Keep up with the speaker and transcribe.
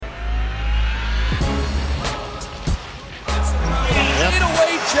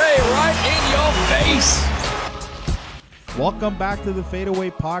Peace. Welcome back to the Fadeaway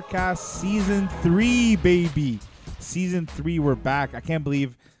Podcast, Season 3, baby. Season 3, we're back. I can't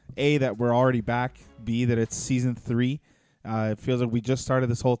believe, A, that we're already back, B, that it's Season 3. It feels like we just started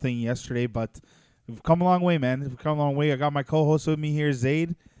this whole thing yesterday, but we've come a long way, man. We've come a long way. I got my co-host with me here,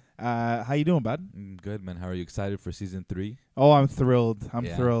 Zaid. How you doing, bud? Good, man. How are you? Excited for Season 3? Oh, I'm thrilled. I'm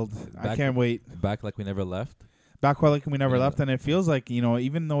Yeah. thrilled. I can't wait. Back like we never left. Back like we never Yeah. left, and it feels like, you know,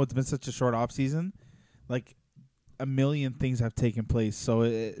 even though it's been such a short off season, like a million things have taken place. So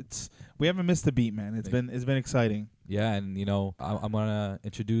we haven't missed a beat, man. It's been exciting. Yeah, and you know, I'm gonna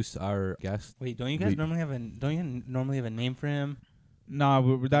introduce our guest. Wait, don't you guys normally have a name for him?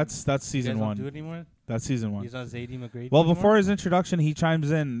 Nah, that's You season guys one. don't do it anymore? That's season one. He's not Zadie McGrady Well, anymore? before his introduction, he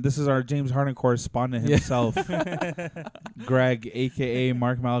chimes in. This is our James Harden correspondent himself, Greg, a.k.a.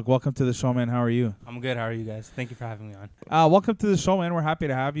 Mark Malik. Welcome to the show, man. How are you? I'm good. How are you guys? Thank you for having me on. Welcome to the show, man. We're happy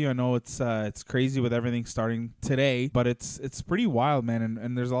to have you. I know it's crazy with everything starting today, but it's pretty wild, man,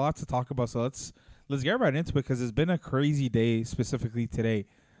 and there's a lot to talk about. So let's get right into it because it's been a crazy day, specifically today.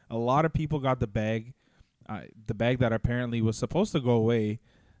 A lot of people got the bag that apparently was supposed to go away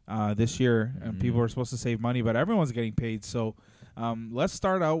this year, and people were supposed to save money, but everyone's getting paid. So let's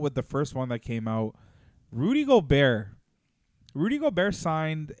start out with the first one that came out. Rudy Gobert. Rudy Gobert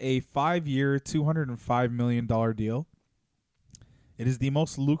signed a 5-year, $205 million deal. It is the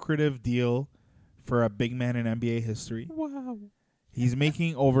most lucrative deal for a big man in NBA history. Wow. He's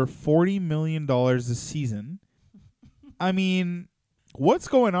making over $40 million a season. I mean, what's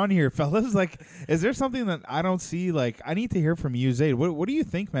going on here, fellas? Like, is there something that I don't see? Like, I need to hear from you, Zaid. What do you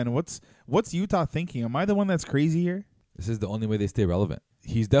think, man? What's Utah thinking? Am I the one that's crazy here? This is the only way they stay relevant.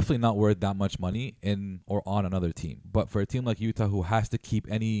 He's definitely not worth that much money in or on another team. But for a team like Utah, who has to keep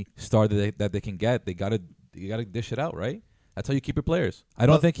any star that they can get, you gotta dish it out, right? That's how you keep your players. I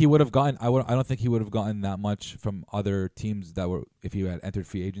don't think he would have gotten. I don't think he would have gotten that much from other teams that were if he had entered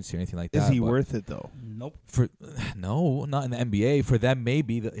free agency or anything like that. Is he worth it though? Nope. No, not in the NBA. For them,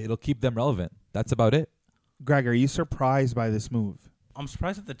 maybe it'll keep them relevant. That's about it. Greg, are you surprised by this move? I'm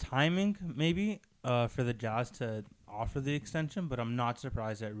surprised at the timing, maybe, for the Jazz to offer the extension, but I'm not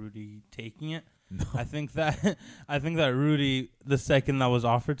surprised at Rudy taking it. No. I think that Rudy, the second that was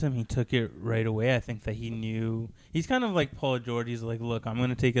offered to him, he took it right away. I think that he knew. He's kind of like Paul George. He's like, look, I'm going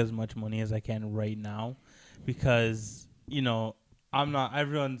to take as much money as I can right now because, you know,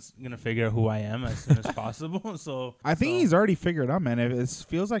 everyone's going to figure out who I am as soon as possible. So I think he's already figured out, man. It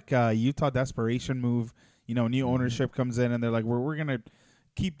feels like a Utah desperation move. You know, new ownership comes in and they're like, we're going to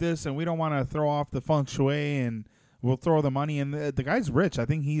keep this and we don't want to throw off the feng shui and we'll throw the money. And the guy's rich. I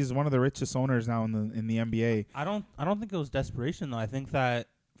think he's one of the richest owners now in the NBA. I don't think it was desperation though. I think that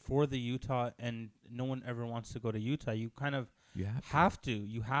for the Utah, and no one ever wants to go to Utah, you kind of you have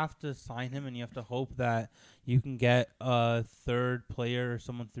to sign him, and you have to hope that you can get a third player or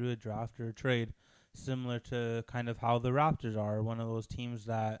someone through a draft or a trade, similar to kind of how the Raptors are, one of those teams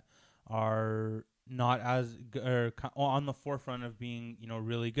that are not as on the forefront of being, you know,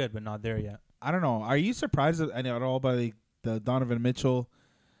 really good, but not there yet. I don't know. Are you surprised at all by the Donovan Mitchell?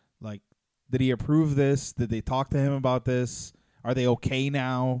 Like, did he approve this? Did they talk to him about this? Are they okay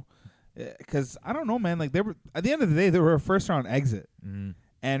now? Because I don't know, man. Like, they were at the end of the day, they were a first round exit,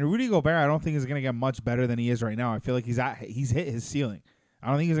 and Rudy Gobert, I don't think is gonna get much better than he is right now. I feel like he's hit his ceiling. I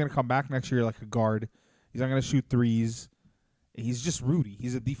don't think he's gonna come back next year like a guard. He's not gonna shoot threes. He's just Rudy.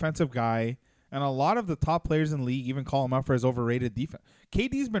 He's a defensive guy, and a lot of the top players in the league even call him out for his overrated defense.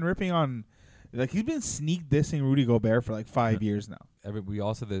 KD's been ripping on. Like, he's been sneak dissing Rudy Gobert for like 5 years now. We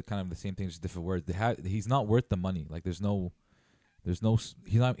all said the same thing, just different words. He's not worth the money. Like, he's not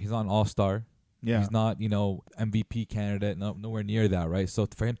an all-star. Yeah. He's not, you know, MVP candidate. Nowhere near that, right? So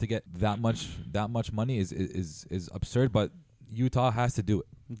for him to get that much money is absurd. But Utah has to do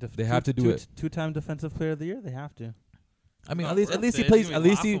it. They have to do it. 2-time Defensive Player of the Year. They have to. I mean, at least he plays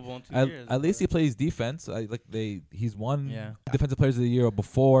defense. He's won Defensive Players of the Year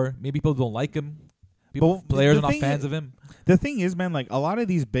before. Maybe people don't like him. Players are not fans of him. The thing is, man, like, a lot of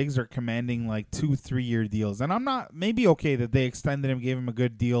these bigs are commanding like 2-3 year deals, and I'm not maybe okay that they extended him, gave him a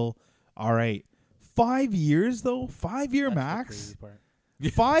good deal. All right, 5 years though, 5-year max.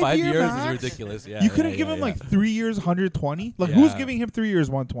 5 years is ridiculous. Yeah, you couldn't give him like 3 years, 120. Like, who's giving him 3 years,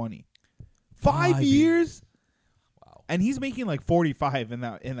 120? 5 years. And he's making like 45 in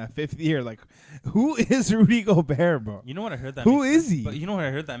that fifth year. Like, who is Rudy Gobert, bro? You know what I heard that? Who is he? But you know what I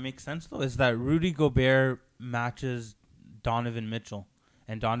heard that makes sense though is that Rudy Gobert matches Donovan Mitchell,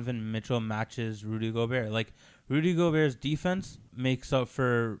 and Donovan Mitchell matches Rudy Gobert. Like, Rudy Gobert's defense makes up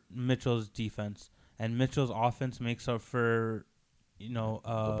for Mitchell's defense, and Mitchell's offense makes up for,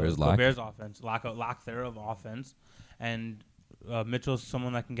 Gobert's offense, lack thereof offense, and Mitchell's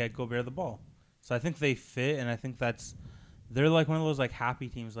someone that can get Gobert the ball. So I think they fit, and I think they're like one of those like happy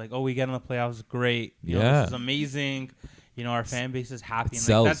teams. Like, oh, we get in the playoffs, great. This is amazing. Our fan base is happy, and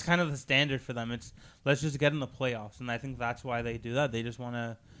like, that's kind of the standard for them. It's let's just get in the playoffs, and I think that's why they do that. They just want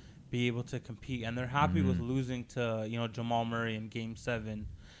to be able to compete, and they're happy with losing to Jamal Murray in Game 7,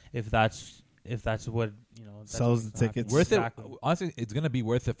 if that's what sells the tickets. Worth it. Honestly, it's gonna be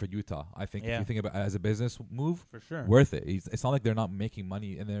worth it for Utah. I think if you think about it as a business move, for sure, worth it. It's not like they're not making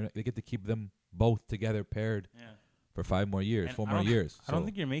money, and they get to keep them both together paired. For 5 more years, and 4 more years. I don't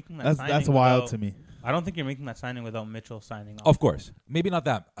think you're making that signing. That's wild to me. I don't think you're making that signing without Mitchell signing off. Of course. Maybe not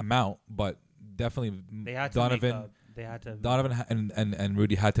that amount, but definitely they had Donovan. They had to. Donovan and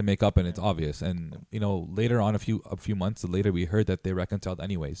Rudy had to make up, and it's obvious. And later on, a few months later, we heard that they reconciled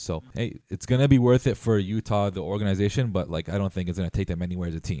anyways. So hey, it's gonna be worth it for Utah, the organization, but like I don't think it's gonna take them anywhere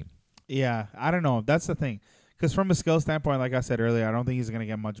as a team. Yeah, I don't know. That's the thing, because from a skill standpoint, like I said earlier, I don't think he's gonna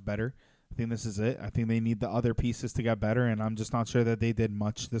get much better. I think this is it. I think they need the other pieces to get better, and I'm just not sure that they did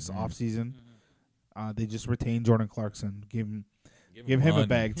much this offseason. They just retained Jordan Clarkson, give him a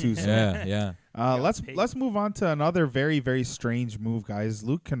bag too. So. Yeah. Let's move on to another very, very strange move, guys.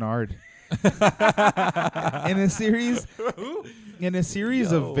 Luke Kennard. in a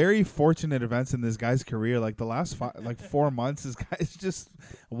series of very fortunate events in this guy's career, like the last 4 months, this guy's just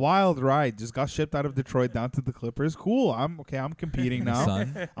wild ride. Just got shipped out of Detroit down to the Clippers. Cool. I'm competing now.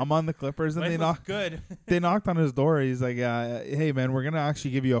 I'm on the Clippers, and they knocked on his door. He's like, "Hey man, we're gonna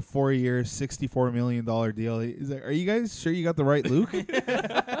actually give you a 4-year, $64 million deal." He's like, "Are you guys sure you got the right Luke?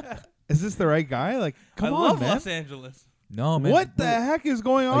 Is this the right guy? Like, come on, man." Los Angeles. No, man. What the heck is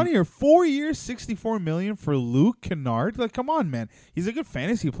going on here? 4 years, $64 million for Luke Kennard. Like, come on, man. He's a good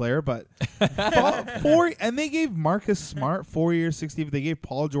fantasy player, but and they gave Marcus Smart 4 years, 60. They gave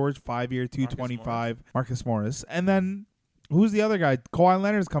Paul George 5 year, 225. Marcus Morris, and then who's the other guy? Kawhi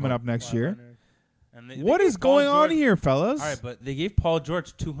Leonard's coming up next year. What is going on here, fellas? All right, but they gave Paul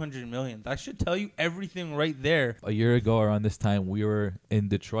George $200 million. That should tell you everything right there. A year ago around this time, we were in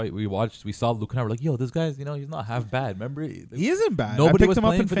Detroit. We saw Luke Kennard. We're like, yo, this guy's, he's not half bad. Remember? He isn't bad. Nobody I picked was him up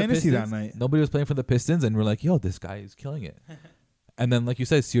playing in for fantasy the that Pistons. night. Nobody was playing for the Pistons, and we're like, yo, this guy is killing it. And then, like you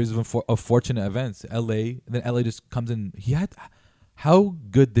said, series of fortunate events. LA, and then LA just comes in. How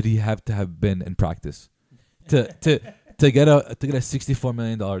good did he have to have been in practice to get a $64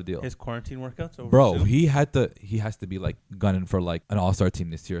 million deal? His quarantine workouts over. Bro, he has to be like gunning for like an all-star team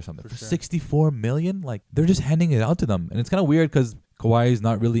this year or something. For sure. $64 million, like they're just handing it out to them. And it's kind of weird because Kawhi is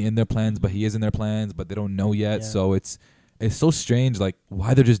not really in their plans, but he is in their plans, but they don't know yet. Yeah. So it's so strange, like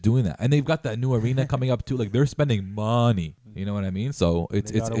why they're just doing that. And they've got that new arena coming up too. Like they're spending money. You know what I mean? So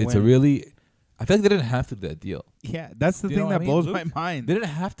it's a really, I feel like they didn't have to do that deal. Yeah, that's the thing that blows my mind. They didn't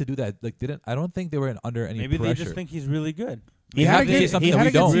have to do that. Like, I don't think they were under any pressure. Maybe they just think he's really good. He had a good season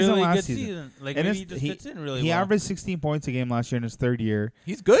really last good season. Like, maybe he just fits in really well. He averaged 16 points a game last year in his third year.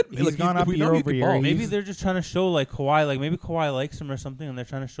 He's good. He's gone up year over year. Maybe they're just trying to show, like, Kawhi, like, maybe Kawhi likes him or something, and they're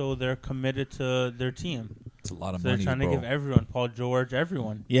trying to show they're committed to their team. It's a lot of money, money, they're trying to give everyone, Paul George,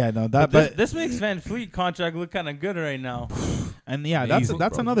 everyone. Yeah, no, but this makes Van Fleet contract look kind of good right now. And, yeah,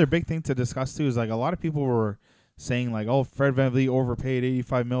 that's another big thing to discuss, too, is, like, a lot of people were saying, like, oh, Fred VanVleet overpaid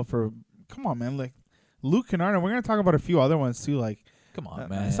 $85 million for – come on, man. Like, Luke Kennard, and we're going to talk about a few other ones, too, like – come on,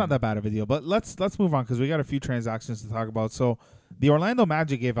 man. It's not that bad of a deal. But let's move on because we got a few transactions to talk about. So the Orlando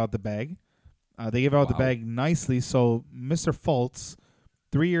Magic gave out the bag. They gave out the bag nicely. So Mr. Fultz,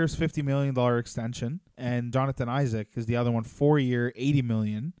 3 years, $50 million extension. And Jonathan Isaac is the other one, 4 year, $80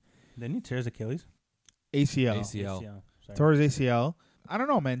 million. Didn't he tear his Achilles? ACL. Tore his ACL. I don't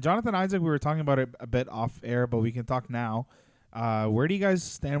know, man. Jonathan Isaac, we were talking about it a bit off air, but we can talk now. Where do you guys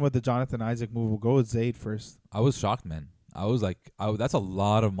stand with the Jonathan Isaac move? We'll go with Zaid first. I was shocked, man. I was like, that's a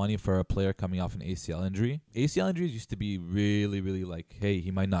lot of money for a player coming off an ACL injury. ACL injuries used to be really, really like, hey,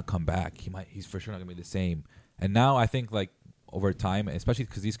 he might not come back. He's for sure not going to be the same. And now I think like over time, especially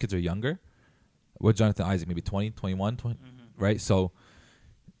because these kids are younger, with Jonathan Isaac, maybe 20, 21, 20, right? So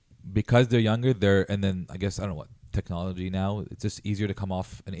because they're younger, and then I guess, I don't know what, technology now, it's just easier to come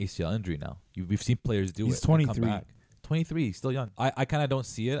off an ACL injury now. We've seen players do it. He's 23. Come back. 23, he's still young. I kind of don't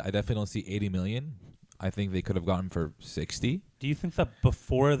see it. I definitely don't see $80 million. I think they could have gotten for 60. Do you think that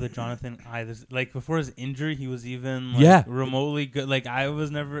before the Jonathan before his injury, he was even like remotely good? Like I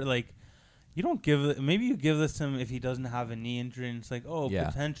was never like, you don't give. Maybe you give this to him if he doesn't have a knee injury, and it's like,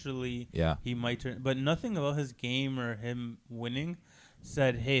 potentially, he might turn. But nothing about his game or him winning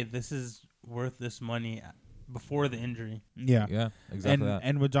said, hey, this is worth this money before the injury. Yeah, exactly.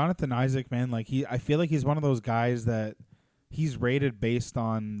 And with Jonathan Isaac, man, like I feel like he's one of those guys that he's rated based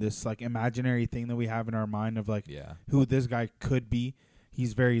on this like imaginary thing that we have in our mind of like who this guy could be.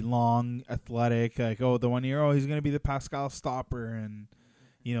 He's very long, athletic. Like, the 1 year, he's gonna be the Pascal stopper, and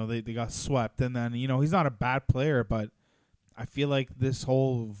they got swept. And then he's not a bad player, but I feel like this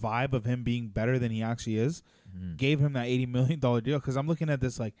whole vibe of him being better than he actually is gave him that $80 million deal. Because I'm looking at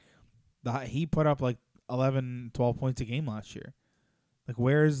this like he put up like 11, 12 points a game last year. Like,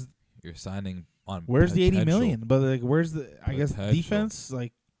 where's you're signing on? Where's potential. the $80 million? But like, where's the defense?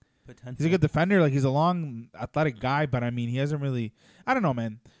 Like, he's a good defender. Like, he's a long, athletic guy. But I mean, he hasn't really. I don't know,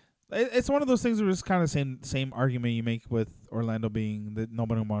 man. It's one of those things where it's kind of the same argument you make with Orlando being that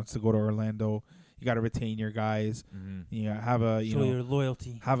nobody wants to go to Orlando. You got to retain your guys. You have a show your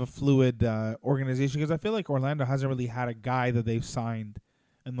loyalty. Have a fluid organization, because I feel like Orlando hasn't really had a guy that they've signed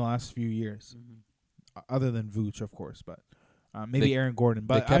in the last few years, other than Vooch, of course, but maybe Aaron Gordon.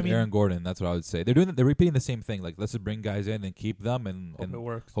 But they kept Aaron Gordon. That's what I would say. They're repeating the same thing. Like, let's just bring guys in and keep them and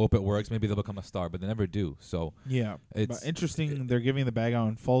hope it works. Maybe they'll become a star, but they never do. So it's interesting. They're giving the bag out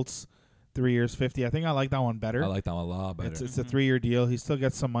on Fultz. 3 years, 50. I think I like that one better. I like that one a lot better. It's a 3 year deal. He still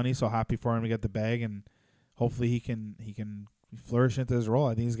gets some money, so happy for him to get the bag, and hopefully he can flourish into his role.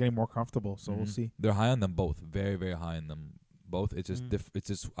 I think he's getting more comfortable, so we'll see. They're high on them both, very, very high on them both. It's just it's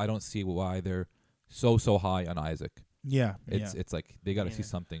just I don't see why they're so high on Isaac. Yeah, it's like they got to see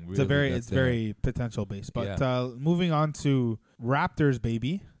something. Really it's very potential based. But moving on to Raptors,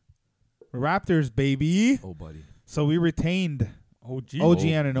 baby. Oh, buddy. So we retained OG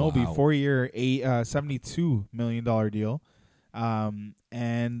Anunoby, 4 year, $72 million deal.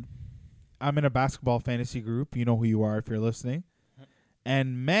 And I'm in a basketball fantasy group. You know who you are if you're listening.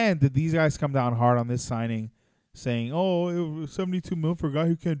 And man, did these guys come down hard on this signing, saying, $72 million for a guy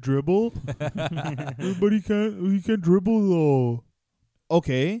who can't dribble? But he can't dribble though.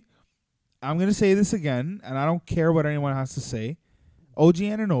 Okay. I'm going to say this again, and I don't care what anyone has to say. OG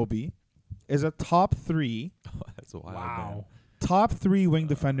Anunoby is a top 3. That's wild. Wow. Man. Top 3 wing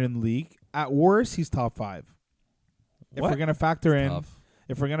defender in the league. At worst, he's top 5. If we're gonna factor in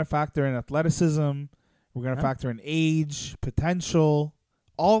athleticism, we're gonna factor in age, potential,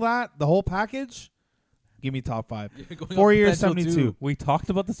 all that, the whole package. Give me top 5. 4 years, 72. Too. We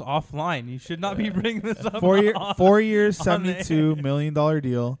talked about this offline. You should not be bringing this up. 4 years, $72 million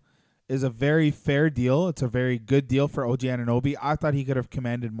deal is a very fair deal. It's a very good deal for OG Anunoby. I thought he could have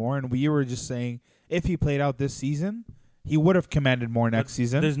commanded more, and we were just saying if he played out this season, he would have commanded more next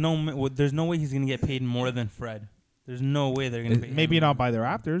season. There's no way he's going to get paid more than Fred. There's no way they're going to pay him. Maybe not by the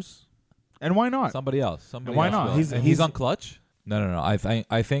Raptors. And why not? Somebody else. Why not? He's on clutch? No. I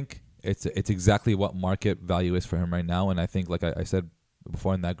think it's exactly what market value is for him right now. And I think, like I said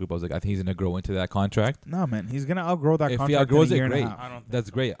before in that group, I was like, I think he's going to grow into that contract. No, man. He's going to outgrow that contract. If he outgrows it, great. That's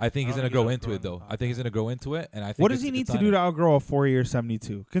great. I think he's going to grow into it, though. I think he's going to grow into it. And I think what does he need to do to outgrow a 4 year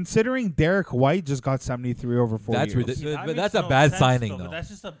 72? Considering Derek White just got 73 over 4 years. But that's a bad signing, though. That's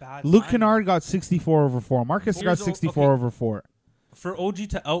just a bad Luke Kennard got 64 over 4. Marcus got 64 over 4. For OG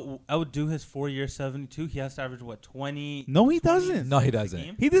to outdo his 4 year 72, he has to average 20? No, he doesn't. No, he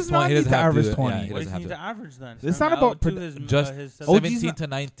doesn't. He does not need to average 20. What does he need to average then? It's not about just 17 to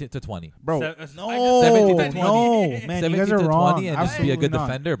 19 to 20, bro. No, 17 to 20. No, man, you guys are wrong. And just be a good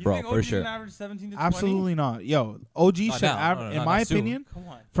defender, bro, for sure. Absolutely not. Yo, OG should average, in my opinion,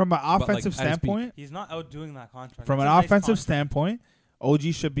 from an offensive standpoint, he's not outdoing that contract. From an offensive standpoint,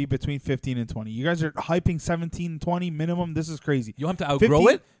 OG should be between 15 and 20. You guys are hyping 17 and 20 minimum. This is crazy. You have to outgrow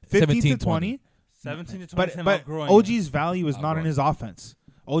it? 15 to 20. 17 to 20. But OG's value is not in his offense.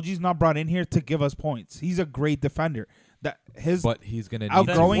 OG's not brought in here to give us points. He's a great defender. But he's going to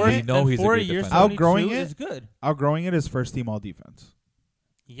outgrowing it. No, he's a great defender. Outgrowing it is good. Outgrowing it is first team all defense.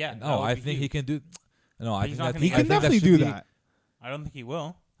 Yeah. No, I think he can do. No, I think he can definitely do that. I don't think he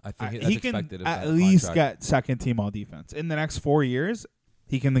will. I think he can at least get second team all defense in the next 4 years.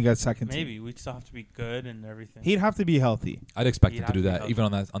 He can get second team. Maybe we still have to be good and everything. He'd have to be healthy. I'd expect him to do that, even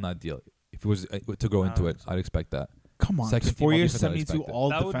on that deal. If it was to grow into it, I'd expect that. Come on, 4 years, 72 all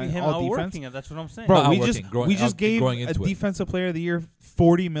defense. That would be him outworking it. That's what I'm saying. Bro, we just gave a defensive player of the year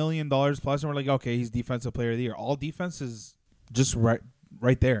 $40 million plus, and we're like, okay, he's defensive player of the year. All defense is just right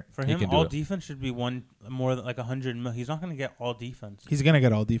there. For him, all defense should be more than like 100 million. He's not going to get all defense. He's going to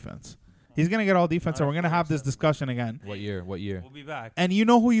get all defense. He's going to get all defense, and we're going to have this discussion again. What year? We'll be back. And you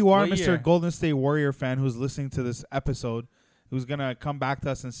know who you are, Mr. Golden State Warrior fan who's listening to this episode, who's going to come back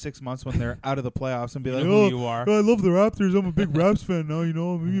to us in 6 months when they're out of the playoffs and be like, who you are. I love the Raptors. I'm a big Raps fan now. You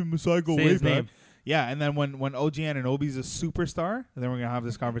know, me and Masai go way back. Yeah, and then when OG Anunoby's a superstar, then we're going to have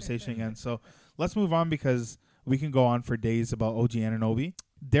this conversation again. So let's move on because we can go on for days about OG Anunoby.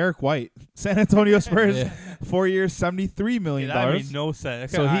 Derek White, San Antonio Spurs, 4 years, $73 million. That made no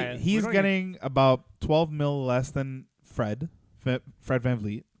sense. So he's getting about 12 mil less than Fred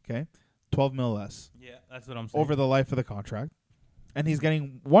VanVleet. Okay, 12 mil less. Yeah, that's what I'm saying. Over the life of the contract, and he's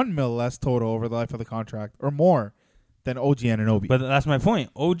getting 1 mil less total over the life of the contract, or more than OG Anunoby. But that's my point.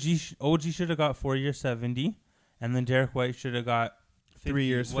 OG should have got 4 years 70, and then Derek White should have got 50, 3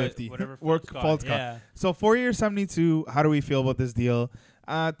 years 50. Whatever. Fultz got. So 4 years 72. How do we feel about this deal?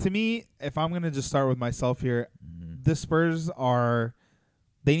 To me, if I'm gonna just start with myself here, the Spurs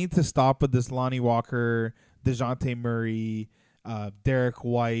they need to stop with this Lonnie Walker, DeJounte Murray, Derek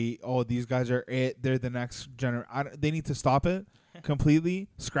White. Oh, these guys are it. They're the next generation. They need to stop it completely,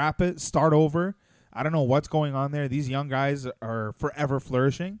 scrap it, start over. I don't know what's going on there. These young guys are forever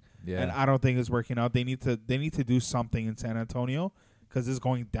flourishing, and I don't think it's working out. They need to do something in San Antonio because it's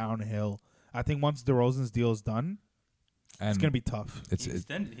going downhill. I think once DeRozan's deal is done, it's gonna be tough. He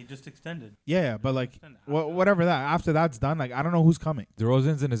just extended. Yeah, but like whatever that after that's done, like I don't know who's coming.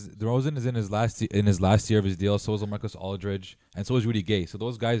 DeRozan is in his last year of his deal. So is LaMarcus Aldridge, and so is Rudy Gay. So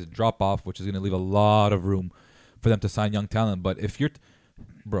those guys drop off, which is gonna leave a lot of room for them to sign young talent. But if you're,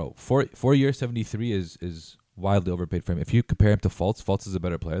 bro, 4 years 73 is wildly overpaid for him. If you compare him to Fultz is a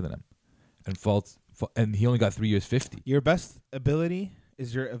better player than him, and he only got 3 years 50. Your best ability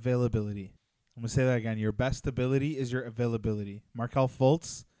is your availability. I'm going to say that again. Your best ability is your availability. Markelle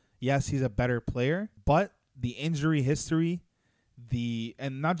Fultz, yes, he's a better player, but the injury history,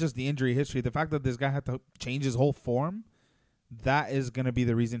 and not just the injury history, the fact that this guy had to change his whole form, that is going to be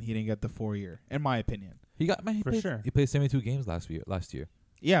the reason he didn't get the 4 year, in my opinion. He played 72 games last year.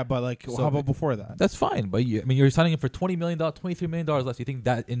 Yeah, but like, how about before that? That's fine, but you're signing him for $20 million, $23 million less. You think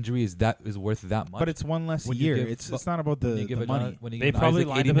that injury is worth that much? But it's one less year. It's not about the money. They probably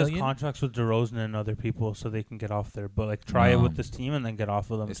lined up his contracts with DeRozan and other people so they can get off there. But like, try it with this team and then get off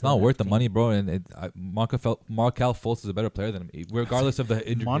of them. It's not worth the money, bro. And Markelle Fultz is a better player than him, regardless of the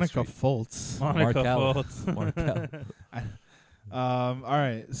injury. Markelle Fultz. Markelle. All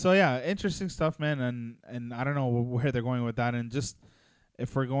right. So yeah, interesting stuff, man. And I don't know where they're going with that. And just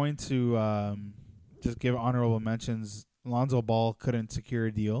if we're going to just give honorable mentions, Lonzo Ball couldn't secure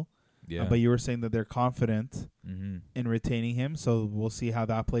a deal. Yeah. But you were saying that they're confident in retaining him, so we'll see how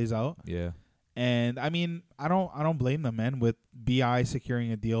that plays out. Yeah. And I mean, I don't blame them, man, with BI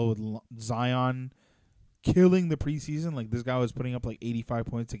securing a deal with Zion killing the preseason. Like this guy was putting up like 85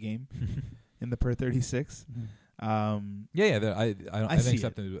 points a game in the per 36. I didn't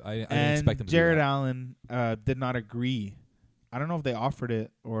expect him to. Jared Allen did not agree. I don't know if they offered it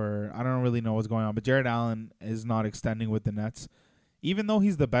or I don't really know what's going on, but Jared Allen is not extending with the Nets. Even though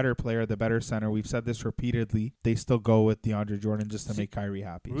he's the better player, the better center, we've said this repeatedly, they still go with DeAndre Jordan just to make Kyrie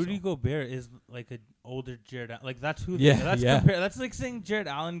happy. Rudy Gobert is like an older Jared Allen. Like that's who. That's like saying Jared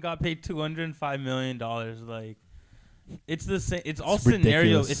Allen got paid $205 million. Like it's the same. It's all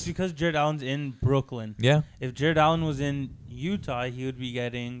scenario. It's because Jared Allen's in Brooklyn. Yeah. If Jared Allen was in Utah, he would be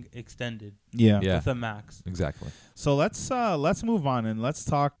getting extended. Yeah. With a max. Exactly. So let's move on and let's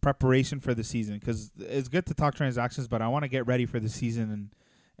talk preparation for the season, because it's good to talk transactions, but I want to get ready for the season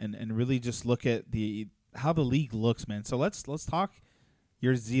and really just look at how the league looks, man. So let's talk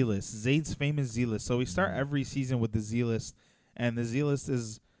your Z list, Zaid's famous Z list. So we start every season with the Z list, and the Z list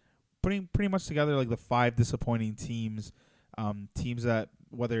is putting pretty much together like the 5 disappointing teams that,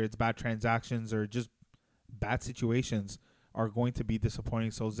 whether it's bad transactions or just bad situations, are going to be disappointing.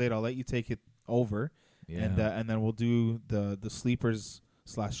 So Zaid, I'll let you take it over, and then we'll do the sleepers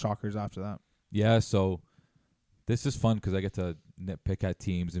 / shockers after that. Yeah, so this is fun because I get to nitpick at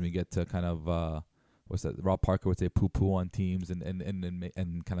teams, and we get to kind of what's that? Rob Parker would say poo on teams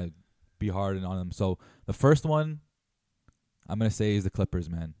and kind of be hard on them. So the first one I'm gonna say is the Clippers,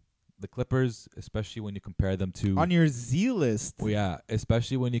 man. The Clippers, especially when you compare them to on your Z list. Well, yeah,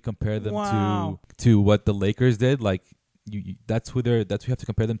 especially when you compare them to what the Lakers did. Like that's who you have to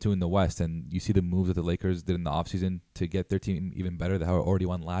compare them to in the West. And you see the moves that the Lakers did in the offseason to get their team even better. They already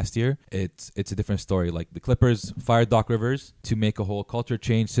won last year. It's a different story. Like the Clippers fired Doc Rivers to make a whole culture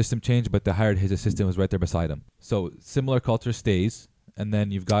change, system change, but they hired his assistant who was right there beside him. So similar culture stays, and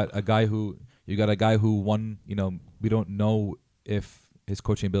then you've got a guy who won. You know, we don't know if his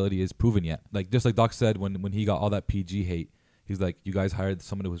coaching ability is proven yet. Like just like Doc said when he got all that PG hate, he's like, you guys hired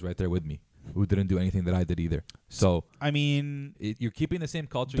someone who was right there with me, who didn't do anything that I did either. So I mean, you're keeping the same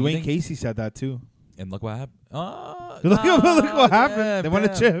culture. Dwayne Casey said that too, and look what happened. Look what happened. They won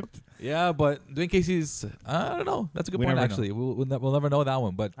a chip. Yeah, but Dwayne Casey's, I don't know. That's a good point, actually. We'll never know that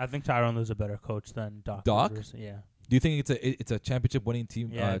one. But I think Tyronn Lue's a better coach than Doc. Doc? Rivers. Yeah. Do you think it's a championship winning team?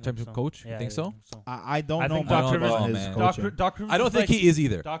 Yeah, Championship coach? Yeah, you think so? I don't know think much Doc Rivers- about oh, his man. coaching. Doc Rivers I don't is think like, he is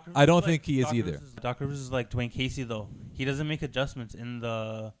either. Doc Rivers I don't is think he is Doc either. Rivers Doc Rivers is like Dwayne Casey though. He doesn't make adjustments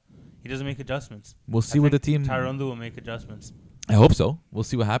He doesn't make adjustments. We'll see what the team. Tyrone Lue will make adjustments. I hope so. We'll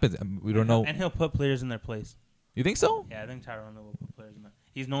see what happens. We don't know. And he'll put players in their place. You think so? Yeah, I think Tyrone Lue will put players in there.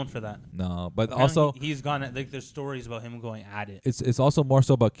 He's known for that. No, but Apparently also he's gone at, like there's stories about him going at it. it's also more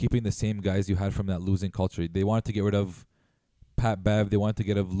so about keeping the same guys you had from that losing culture. They wanted to get rid of Pat Bev. They wanted to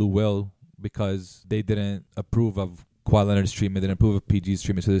get rid of Lou Will because they didn't approve of Kawhi Leonard's treatment. They didn't approve of PG's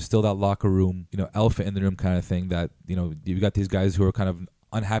treatment. So there's still that locker room, elephant in the room kind of thing that, you got these guys who are kind of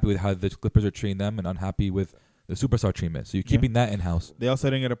unhappy with how the Clippers are treating them and unhappy with the superstar treatment. So you're keeping that in-house. They also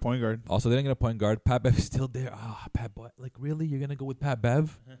didn't get a point guard. Also, they didn't get a point guard. Pat Bev is still there. Pat Bev. Like, really? You're going to go with Pat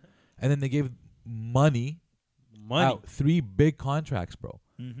Bev? And then they gave money. Out 3 big contracts, bro.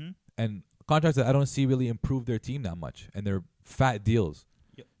 Mm-hmm. And contracts that I don't see really improve their team that much. And they're fat deals.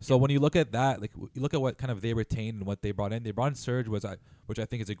 So when you look at that, like you look at what kind of they retained and what they brought in. They brought in Serge, which I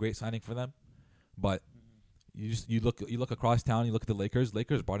think is a great signing for them. But you look across town, you look at the Lakers.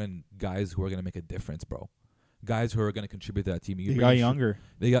 Lakers brought in guys who are going to make a difference, bro. Guys who are going to contribute to that team. They got younger.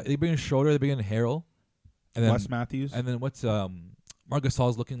 They bring in Schroeder, they bring in Harrell, and then Wes Matthews. And then what's Marc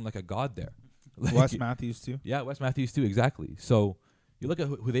Gasol's looking like a god there. Like, Wes Matthews too. Yeah, Wes Matthews too. Exactly. So you look at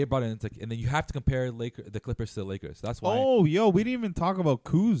who they brought in, it's like, and then you have to compare the Clippers to the Lakers. So that's why. Oh, we didn't even talk about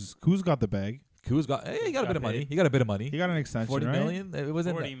Kuz. Kuz got the bag. Kuz got. He got a bit of money. He got a bit of money. He got an extension, 40 right? million. It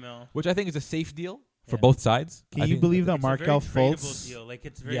wasn't 40 mil. which I think is a safe deal for Yeah. both sides. Can you believe that It's Markel a very tradable Fultz? deal. Like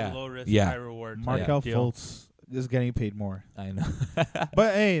it's very Yeah. low risk, Yeah. high reward. type Markel deal. Fultz is getting paid more. I know.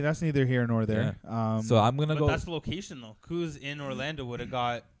 But hey, that's neither here nor there. So I'm gonna But go. that's the location though. Kuz in Orlando would have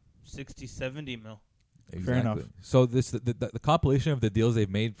got 60, 70 mil. Exactly. Fair enough. So the compilation of the deals they've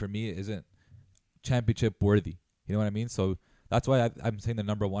made for me isn't championship worthy. You know what I mean? So that's why I'm saying the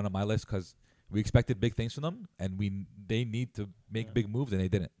number one on my list, because we expected big things from them, and they need to make big moves, and they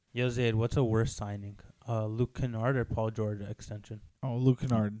didn't. Yo, Zaid, what's a worse signing? Luke Kennard or Paul George extension? Oh, Luke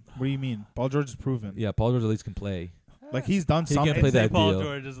Kennard. What do you mean? Paul George is proven. Yeah, Paul George at least can play. Like he's done He something. can play I'd say that Paul deal.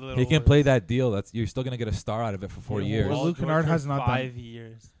 George is a little He can worse. play that deal. You're still gonna get a star out of it for 4 years. Well, Paul Luke George Kennard for has not done- 5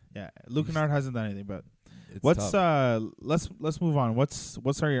 years. Yeah, Luke Kennard hasn't done anything. But It's what's tough. let's move on. What's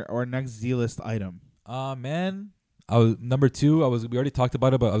our next Z list item? Man, I was number 2. We already talked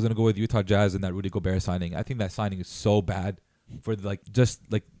about it, but I was gonna go with Utah Jazz and that Rudy Gobert signing. I think that signing is so bad for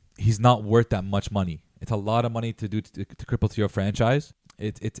he's not worth that much money. It's a lot of money to do to cripple to your franchise.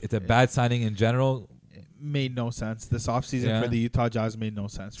 It's a bad signing in general. Made no sense. This offseason for the Utah Jazz made no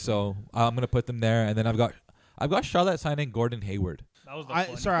sense. So I'm gonna put them there, and then I've got Charlotte signing Gordon Hayward. That was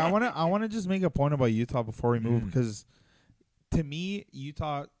the Sorry, I wanna just make a point about Utah before we move, because to me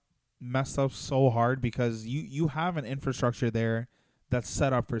Utah messed up so hard because you have an infrastructure there that's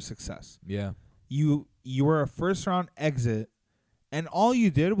set up for success. Yeah. You were a first round exit, and all you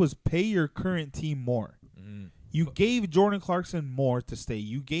did was pay your current team more. You gave Jordan Clarkson more to stay.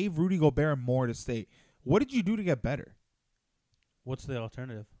 You gave Rudy Gobert more to stay. What did you do to get better? What's the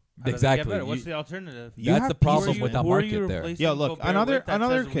alternative? Exactly. What's the alternative? You That's have the problem pieces- with that Who are you market there. replacing Yeah, look, Gobert another with that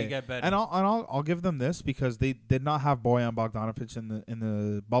another says we okay, get better? and I'll give them this because they did not have Bojan Bogdanovic in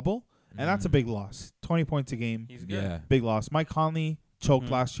the bubble, and that's a big loss. 20 points a game, He's good. Yeah. big loss. Mike Conley choked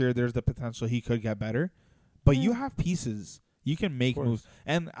last year. There's the potential he could get better, but you have pieces. You can make moves,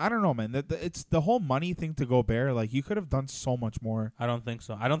 and I don't know, man. It's the whole money thing to Gobert. Like you could have done so much more. I don't think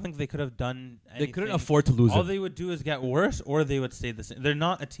so. I don't think they could have done anything. They couldn't afford to lose All him. they would do is get worse, or they would stay the same. They're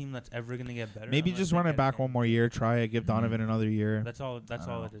not a team that's ever going to get better. Maybe unless just they run it get back better. one more year. Try it. Give Donovan another year. That's all. That's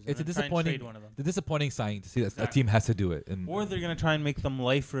all it is. It's a And try and disappointing. trade one of them. The disappointing sign to see that a Exactly. team has to do it and Or they're going to try and make them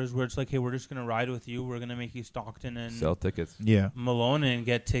lifers, where it's like, hey, we're just going to ride with you. We're going to make you Stockton and sell tickets. Yeah. Malone and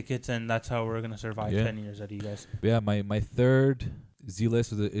get tickets, and that's how we're going to survive Yeah. 10 years out of you guys. Yeah, my third Z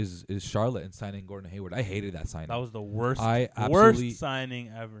list is Charlotte and signing Gordon Hayward. I hated that signing. That was the worst. I absolutely- worst signing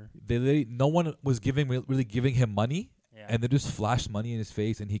ever. No one was really giving him money, Yeah. and they just flashed money in his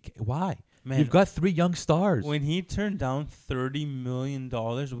face. And why? Man, You've got 3 young stars. when he turned down $30 million,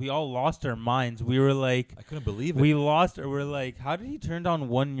 we all lost our minds. We were like, I couldn't believe it. we're like, how did he turn down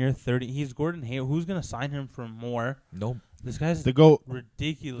 1 year 30? He's Gordon Hayward. Who's going to sign him for more? No. This guy's The GOAT.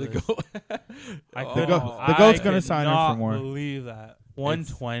 ridiculous. The GOAT's gonna sign him for more. I believe that.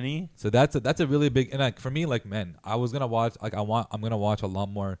 120. So that's a really big, and like for me, like man, I'm gonna watch a lot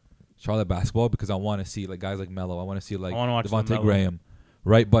more Charlotte basketball because I want to see like guys like Melo. I want to see like I wanna watch Devontae LaMelo. Graham,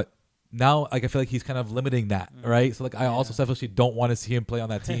 right? But now like I feel like he's kind of limiting that, right? So like I also selfishly don't want to see him play on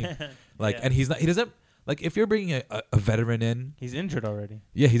that team. Like, Yeah. and he doesn't Like, if you're bringing a veteran in, he's injured already.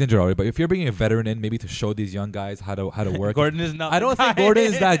 Yeah, he's injured already. But if you're bringing a veteran in, maybe to show these young guys how to work. Gordon is not. I don't think Gordon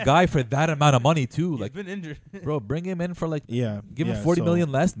is that guy for that amount of money too. He's Like, been injured. bro, bring him in for like give him 40 so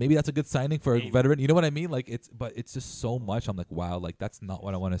million less. Maybe that's a good signing for a veteran. You know what I mean? Like, it's just so much. I'm like, wow, like that's not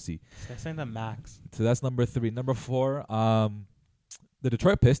what I want to see. I saying the max. So that's number 3. Number 4, the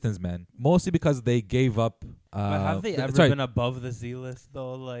Detroit Pistons, man. Mostly because they gave up. But have they ever been above the Z list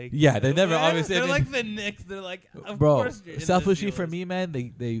though? Like, yeah, they never. Obviously, they're like the Knicks. They're like, of bro. course you're in Selfishly the Z for list. me, man,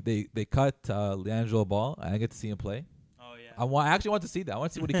 they cut LiAngelo Ball. I didn't get to see him play. Oh yeah. I actually want to see that. I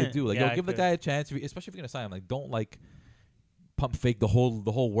want to see what he could do. Like, Yeah, yo, give the guy a chance, especially if you're gonna sign him. Like, don't like pump fake the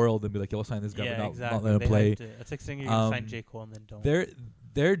whole world and be like, yo, sign this guy, Yeah, but not exactly. let him play. It's like saying you're gonna sign J. Cole and then don't.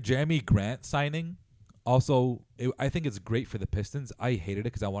 Their Jeremy Grant signing. Also, I think it's great for the Pistons. I hated it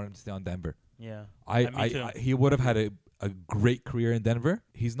because I wanted him to stay on Denver. Yeah. He would have had a great career in Denver.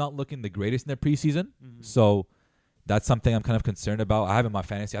 He's not looking the greatest in the preseason, Mm-hmm. so that's something I'm kind of concerned about. I have him in my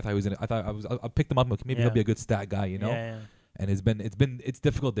fantasy. I picked him up. Maybe he'll be a good stat guy, you know. Yeah. And it's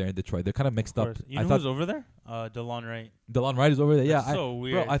difficult there in Detroit. They're kind of mixed up. You know who's over there? DeLon Wright. DeLon Wright is over there. Yeah, so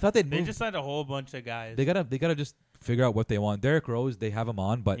weird. Bro, I thought they just signed a whole bunch of guys. They gotta just figure out what they want. Derrick Rose, they have him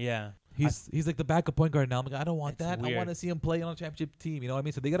on, but yeah. He's like the backup point guard now. I'm like, I don't want It's that. weird. I want to see him play on a championship team. You know what I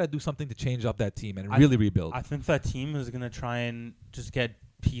mean? So they got to do something to change up that team and really rebuild. I think that team is going to try and just get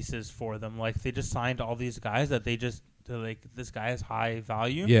pieces for them. Like, they just signed all these guys that they're like, this guy is high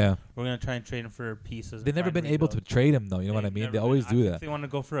value. Yeah. We're going to try and trade him for pieces. They've never been able to trade him, though. You know what I mean? They always do that. They want to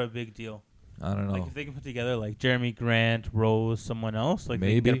go for a big deal. I don't know. Like, if they can put together, like, Jeremy Grant, Rose, someone else, like,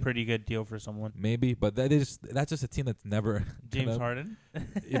 they can get a pretty good deal for someone. Maybe, but that's just a team that's never... James Harden?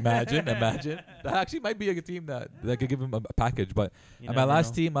 Imagine. That actually might be a good team that could give him a package. But my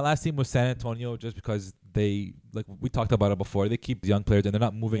last team was San Antonio, just because they, like we talked about it before, they keep young players and they're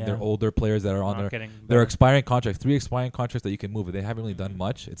not moving their older players that are on their expiring contracts. 3 expiring contracts that you can move. They haven't really done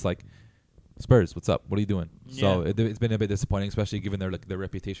much. It's like... Spurs, what's up? What are you doing? Yeah. So it's been a bit disappointing, especially given their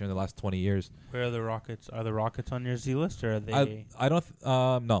reputation in the last 20 years. Where are the Rockets? Are the Rockets on your Z list, or are they? I don't.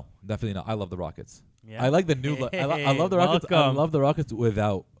 No, definitely not. I love the Rockets. Yeah. I like the new. I love the Rockets. I love the Rockets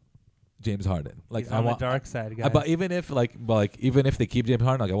without James Harden. Like, he's on the dark side, guys. But even if they keep James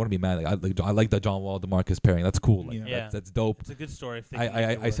Harden, like, I want to be mad. Like, I like the John Wall, DeMarcus pairing. That's cool. Like, that's dope. It's a good story. If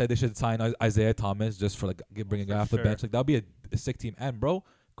I said they should sign Isaiah Thomas just for like bringing a guy off the bench. Like, that'll be a sick team. And bro,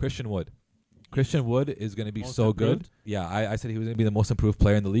 Christian Wood is going to be so good. Yeah, I said he was going to be the most improved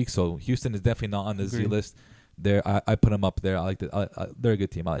player in the league. So Houston is definitely not on the Z list. I put them up there. I like they're a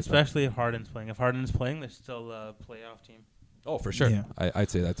good team. Especially if Harden's playing. If Harden's playing, they're still a playoff team. Oh, for sure. Yeah. I'd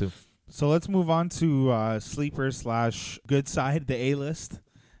say that too. So let's move on to sleepers / good side, the A list.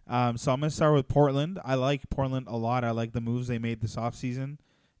 So I'm going to start with Portland. I like Portland a lot. I like the moves they made this offseason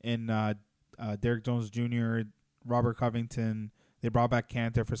in Derrick Jones Jr., Robert Covington. They brought back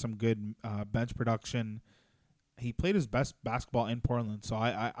Cantor for some good bench production. He played his best basketball in Portland. So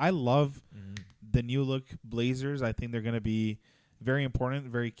I love the new look Blazers. I think they're going to be very important,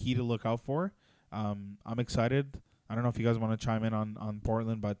 very key to look out for. I'm excited. I don't know if you guys want to chime in on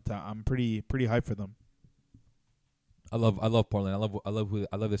Portland, but I'm pretty hyped for them. I love Portland. I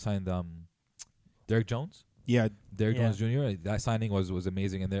love they signed Derrick Jones. Yeah, Derrick Jones Jr. That signing was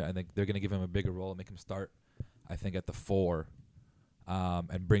amazing, and I think they're going to give him a bigger role and make him start. I think at the 4.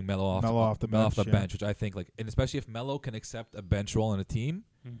 And bring Melo off the bench, which I think, like, and especially if Melo can accept a bench role in a team,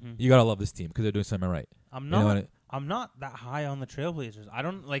 you gotta love this team because they're doing something right. I'm not that high on the Trailblazers. I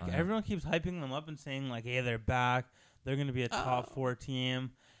don't like. Everyone keeps hyping them up and saying like, "Hey, they're back. They're gonna be a top 4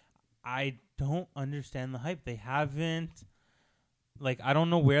 team." I don't understand the hype. They haven't. Like, I don't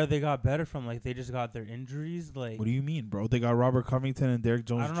know where they got better from. Like, they just got their injuries. Like, what do you mean, bro? They got Robert Covington and Derrick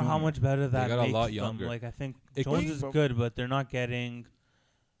Jones. I don't know Jr. how much better that they got makes a lot them. younger. Like, I think Jones is good, but they're not getting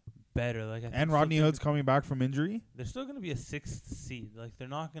better. Like, and Rodney Hood's coming back from injury. They're still going to be a 6th seed. Like, they're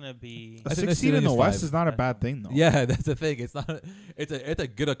not going to be a 6th seed in the West is not a bad thing, though. Yeah, that's the thing. It's not. It's a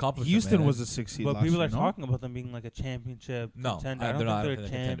good accomplishment. Houston was a 6th seed, but last people year, are talking about them being like a championship contender. I don't think they're a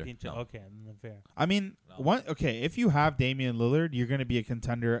championship. Okay, then fair. I mean, if you have Damian Lillard, you're going to be a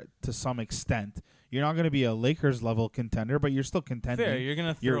contender to some extent. You're not going to be a Lakers level contender, but you're still contending. Fair, you're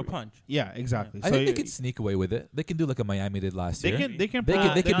going to throw a punch. Yeah, exactly. I think they could sneak away with it. They can do like a Miami did last year. They can be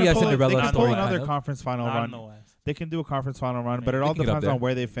a Cinderella story. Pull another conference final run. They can do a conference final run, but it all depends on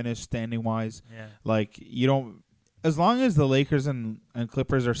where they finish standing wise. Yeah. Like, you don't, as long as the Lakers and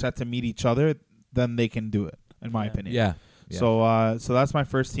Clippers are set to meet each other, then they can do it, in my opinion. Yeah. So that's my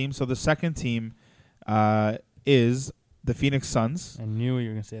first team. So the second team is the Phoenix Suns. I knew you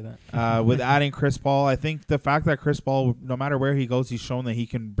were going to say that. With adding Chris Paul, I think the fact that Chris Paul, no matter where he goes, he's shown that he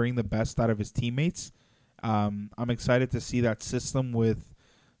can bring the best out of his teammates I'm excited to see that system with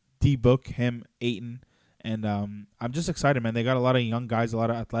D-Book, him, Ayton. And I'm just excited, man. They got a lot of young guys, a lot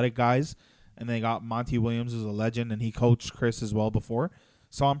of athletic guys. And they got Monty Williams, who's a legend, and he coached Chris as well before.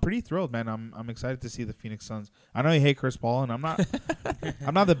 So I'm pretty thrilled, man. I'm excited to see the Phoenix Suns. I know you hate Chris Paul, and I'm not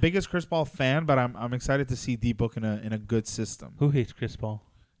I'm not the biggest Chris Paul fan, but I'm excited to see D-Book in a good system. Who hates Chris Paul?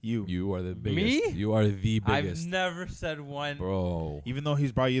 You are the biggest. Me? You are the biggest. I've never said one. Bro. Even though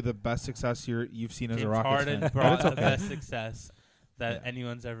he's brought you the best success you've seen as James a Rockets Harden fan. brought But it's the okay. best success that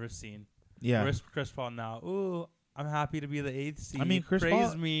anyone's ever seen. Yeah. Where's Chris Paul now? Ooh, I'm happy to be the 8th seed. I mean, Chris Praise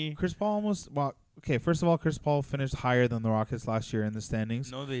Paul- me. Chris Paul almost okay, first of all, Chris Paul finished higher than the Rockets last year in the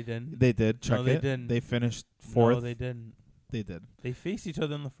standings. No, they didn't. They did. Check No, they it. didn't. They finished 4th. No, they didn't. They did. They faced each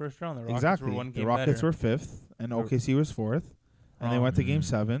other in the first round. The Rockets Exactly. were one game The Rockets better. were 5th, and They're- OKC was 4th. And they Wrong. went to Game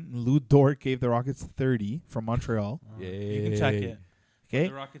 7. Lou Dort gave the Rockets 30 from Montreal. You can check it. Okay?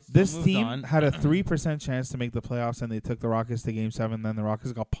 The Rockets still This moved team on. had a 3% chance to make the playoffs, and they took the Rockets to Game 7. Then the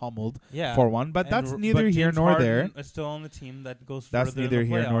Rockets got pummeled Yeah. 4-1. But And that's r- neither but here James nor Harden there. is still on the team that goes That's further in neither the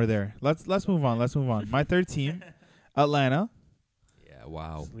here nor playoffs. there. Let's move on. Let's move on. My third team, Atlanta. Yeah,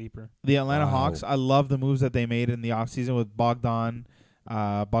 wow. Sleeper. The Atlanta Wow. Hawks. I love the moves that they made in the offseason with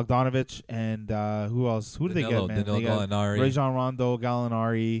Bogdanovich, and who else? Who did they get, man? Danilo They got Gallinari. Rajon Rondo,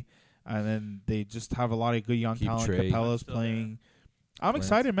 Gallinari, and then they just have a lot of good young Keep talent. Trae. Capella's Still playing. I'm Plant.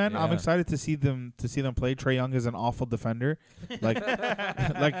 excited, man. I'm Yeah. excited to see them play. Trae Young is an awful defender. Like,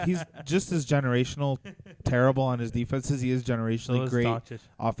 like he's just as generational, terrible on his defense as he is generationally So is great Doncic.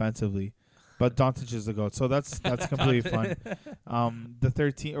 offensively. But Doncic is the GOAT, so that's completely fun.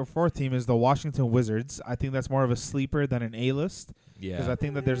 The fourth team is the Washington Wizards. I think that's more of a sleeper than an A-list because Yeah. I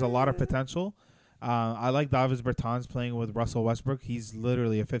think that there's a lot of potential. I like Davis Bertans playing with Russell Westbrook. He's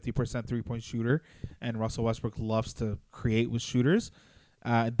literally a 50% three-point shooter, and Russell Westbrook loves to create with shooters.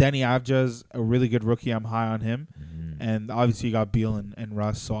 Denny Avdija's a really good rookie. I'm high on him. And obviously you got Beal and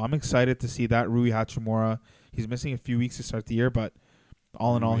Russ. So I'm excited to see that. Rui Hachimura, he's missing a few weeks to start the year, but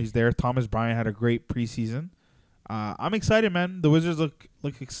all in all, he's there. Thomas Bryant had a great preseason. I'm excited, man. The Wizards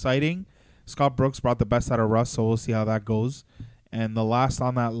look exciting. Scott Brooks brought the best out of Russ, so we'll see how that goes. And the last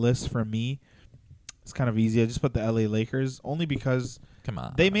on that list for me, it's kind of easy. I just put the LA Lakers only because Come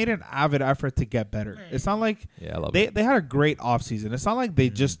on. they made an avid effort to get better. It's not like Yeah, I love it. they had a great offseason. It's not like they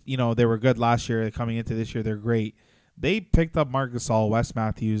just, they were good last year. Coming into this year, they're great. They picked up Marc Gasol, Wes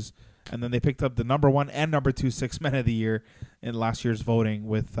Matthews, and then they picked up the number 1 and number 2 six men of the year in last year's voting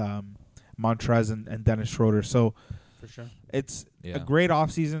with Montrez and Dennis Schroeder. So For sure. it's Yeah. a great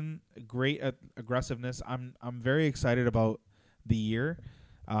offseason, great aggressiveness. I'm very excited about the year.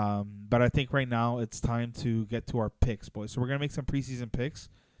 But I think right now it's time to get to our picks, boys. So we're going to make some preseason picks.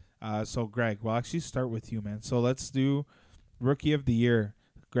 So, Greg, we'll actually start with you, man. So let's do Rookie of the Year.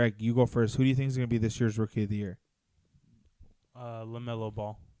 Greg, you go first. Who do you think is going to be this year's Rookie of the Year? LaMelo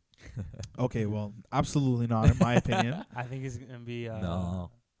Ball. Okay, well, absolutely not, in my opinion. I think he's going to be No.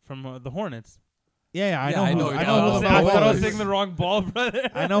 from the Hornets. Yeah, I Yeah, know I who know I you're know not- who I LaMelo thought I Ball was saying is. the wrong ball, brother.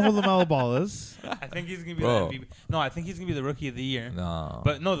 I know who LaMelo Ball is. I think he's going to be Bro. the MVP. No, I think he's going to be the Rookie of the Year. No.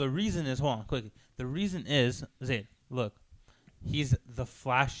 But no, the reason is, hold on, quickly. The reason is, Zayd, look, he's the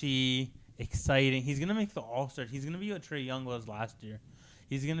flashy, exciting. He's going to make the All-Star. He's going to be what Trae Young was last year.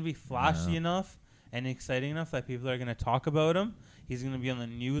 He's going to be flashy Yeah. enough and exciting enough that people are going to talk about him. He's going to be on the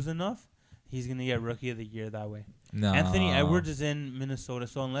news enough. He's going to get Rookie of the Year that way. no. Anthony Edwards is in Minnesota,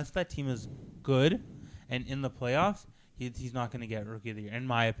 so unless that team is good and in the playoffs, he's not going to get Rookie of the Year, in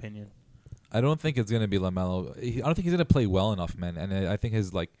my opinion. I don't think it's gonna be LaMelo. I don't think he's gonna play well enough, man. And I think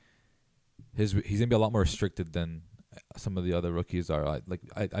he's gonna be a lot more restricted than some of the other rookies are.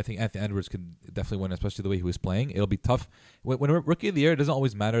 I think Anthony Edwards could definitely win, especially the way he was playing. It'll be tough when Rookie of the Year. It doesn't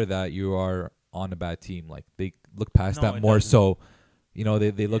always matter that you are on a bad team. Like they look past No, that it more doesn't. so. They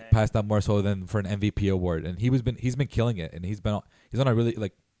look Yeah. past that more so than for an MVP award. And he's been killing it. And he's on a really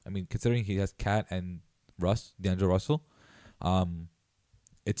considering he has Cat and D'Angelo Russell.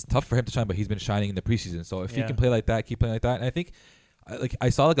 It's tough for him to shine, but he's been shining in the preseason. So if he Yeah. can play like that, keep playing like that, and I think, I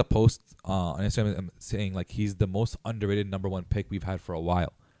saw a post on Instagram saying he's the most underrated number 1 pick we've had for a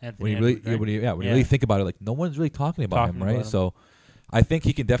while. Anthony When you Edwards, right? when you really think about it, no one's really talking about him, right? About him. So I think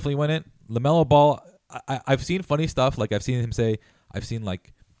he can definitely win it. LaMelo Ball, I've seen funny stuff. I've seen him say, I've seen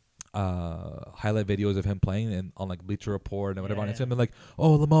highlight videos of him playing and on Bleacher Report and whatever. Yeah, And it's yeah. him and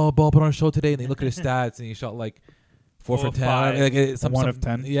oh, LaMelo Ball put on a show today, and they look at his stats and he shot 4 for 10, 5. 1 of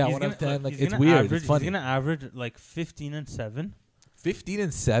 10. Yeah, He's 1 of gonna- 10. he's It's gonna weird. Average, It's funny. He's gonna average 15 and 7. 15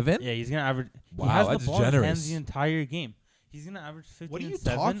 and 7. Yeah, he's gonna average. Wow, he has that's the ball in his generous. hands the entire game. He's gonna average 15. What are you and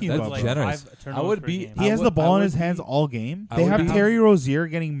 7 talking with, about, like, bro? generous. 5 I turnovers would per be- game. He has the ball in his would hands be- all game. I They would have be- Terry Rozier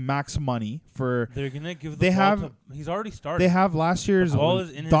getting max money for. They're gonna give the They ball have- to, he's already started. They have last year's The ball is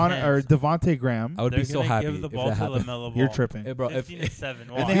in his Don hands. or Devontae Graham. I would They're be so gonna happy give the if ball that to happened. LaMelo Ball. You're tripping. Hey, bro, 15 and 7.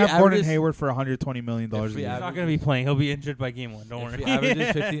 And Why? they he have Gordon averages- Hayward for $120 million a If he year. He's not gonna be playing. He'll be injured by game 1. Don't If worry. he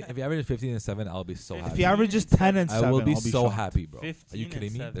averages 15, if he averages 15 and 7, I'll be so If happy. If he averages 10 and 7, I will be I'll be so shocked. happy, bro. Are 15 you kidding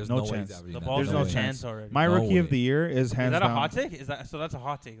and me? 7. There's No no way chance. he's averaging The that. ball's There's in no his chance. hands already. My No rookie of way. the year is Is hands that a down. hot take? Is that so? That's a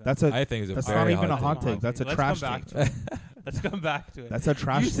hot take. then. That's a. I think it's a That's very not even a hot hot take. take. That's a Let's trash come back take. to it. Let's come back to it. That's a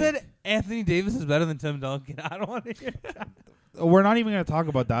trash You take. said Anthony Davis is better than Tim Duncan. I don't want to hear that. We're not even going to talk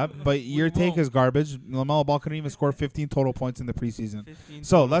about that, but your take won't. is garbage. LaMelo Ball couldn't even score 15 total points in the preseason. 15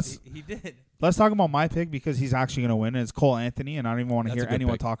 So, total. let's- He did. Let's talk about my pick because he's actually going to win. And it's Cole Anthony, and I don't even want to That's hear a good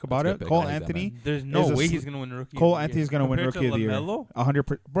anyone pick. talk That's about a it. good pick. Cole I like that, Anthony, man. There's no Is a way sl- he's gonna win rookie. Cole of the Anthony's year. going to win Compared Rookie of the Year. LaMelo,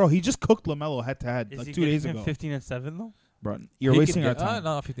 100%. Bro, he just cooked LaMelo head to head is like he 2 days getting him ago. 15 and 7 though? Bro, you're He wasting can our get- time.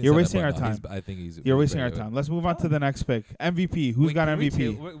 no, 15 You're 7, wasting but our no, time. he's- I think he's. You're he's wasting very our good. time. Let's move on to the next pick. MVP. Who's Wait, got can we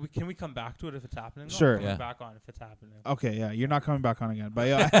MVP? can we come back to it if it's happening? though? Sure. I'm coming Yeah. back on if it's happening. Okay, yeah, you're not coming back on again. But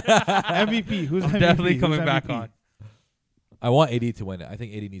yeah, MVP. Who's I'm MVP? definitely Who's coming back MVP? on. I want AD to win it. I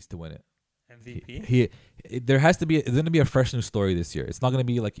think AD needs to win it. MVP. There has to be. It's going to be a fresh new story this year. It's not going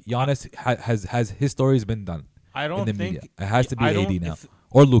to be like Giannis has his story's been done I in don't the think media. It has to be I don't- AD now if-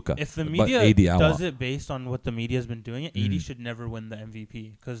 or Luca. If the But media AD, I does want. it based on what the media has been doing, AD Mhm. should never win the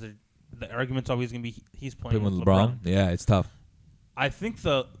MVP because the argument's always going to be he's Playing playing with with LeBron. Yeah, it's tough. I think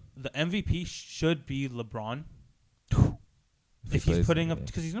the MVP should be LeBron if he's plays, putting up yeah.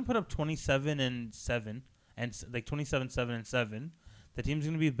 because he's going to put up 27 and 7 and like 27 7 and 7. The team's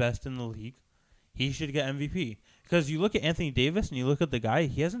going to be best in the league. He should get MVP because you look at Anthony Davis and you look at the guy,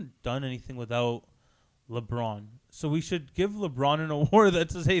 he hasn't done anything without LeBron. So we should give LeBron an award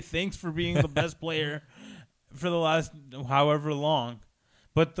that says, "Hey, thanks for being the best player for the last however long."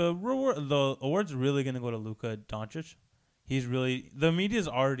 But the award's really going to go to Luka Doncic. He's really the media's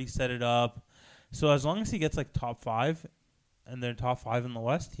already set it up. So as long as he gets like top 5 and they're top 5 in the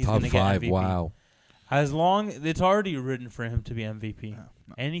West, he's Top going to get 5. MVP. Wow. As long it's already written for him to be MVP.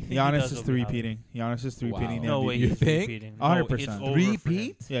 Anything he Giannis does is will be three-peating. Giannis is three-peating Wow. the No MVP. way, You he's think? three-peating. 100%. It's over for him.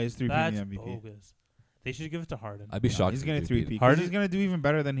 Three-peat? Yeah, he's three-peating That's the MVP. bogus. They should give it to Harden. I'd be shocked. He's if going he to repeated. three-peat. Harden- He's going to do even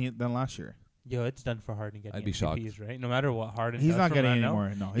better than last year. Yo, it's done for Harden getting I'd be MVPs, right? No matter what Harden He's does not from getting right any now. more.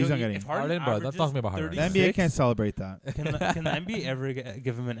 No, Yo, he's not getting. if Harden Harden, bro, don't averages talk to me about Harden. The 36, NBA can't celebrate that. Can the NBA ever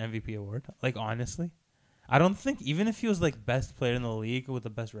give him an MVP award? Like, honestly? I don't think, even if he was, like, best player in the league with the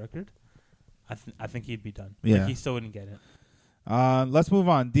best record, I think he'd be done. Yeah. Like, he still wouldn't get it. Let's move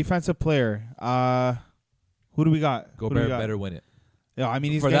on. Defensive player. Who do we got? Who do we Gobert got? better win it. Yeah, I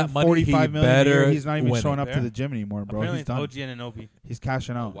mean, he's For getting that money, he $45 million a year. better He's not even win showing it. up to the gym anymore, bro. Apparently He's done. it's OG Anunoby. He's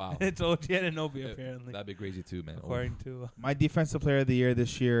cashing out. Wow. It's OG Anunoby, apparently. That'd be crazy too, man. According to My defensive player of the year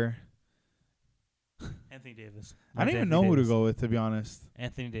this year. Anthony Davis. I don't even know who to go with, to be honest.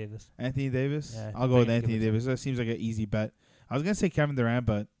 Anthony Davis. Anthony Davis? Yeah, I'll go with give Anthony it to Davis. That seems like an easy bet. I was going to say Kevin Durant,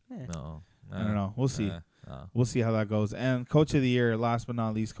 but No. I don't know. We'll see. No. We'll see how that goes. And Coach of the Year, last but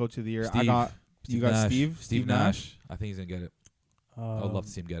not least, Coach of the Year. Steve. I got you got Nash. Steve Nash. I think he's gonna get it. I would love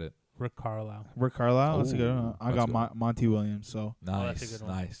to see him get it. Rick Carlisle. Rick Carlisle. That's a good one. Ooh, I that's got good. Monty Williams. So Nice, that's a good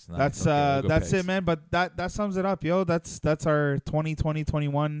one. nice. that's Okay, good that's picks. it, man. But that sums it up, yo. That's our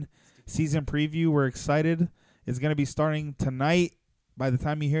 2020-21 season preview. We're excited. It's gonna be starting tonight. By the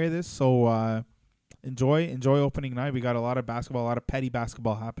time you hear this, so enjoy opening night. We got a lot of basketball, a lot of petty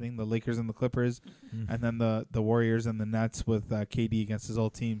basketball happening. The Lakers and the Clippers, and then the Warriors and the Nets with KD against his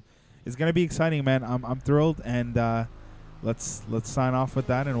old team. It's gonna be exciting, man. I'm thrilled, and let's sign off with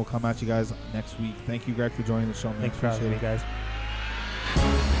that, and we'll come at you guys next week. Thank you, Greg, for joining the show, man. Thanks for having me, Appreciate it. guys.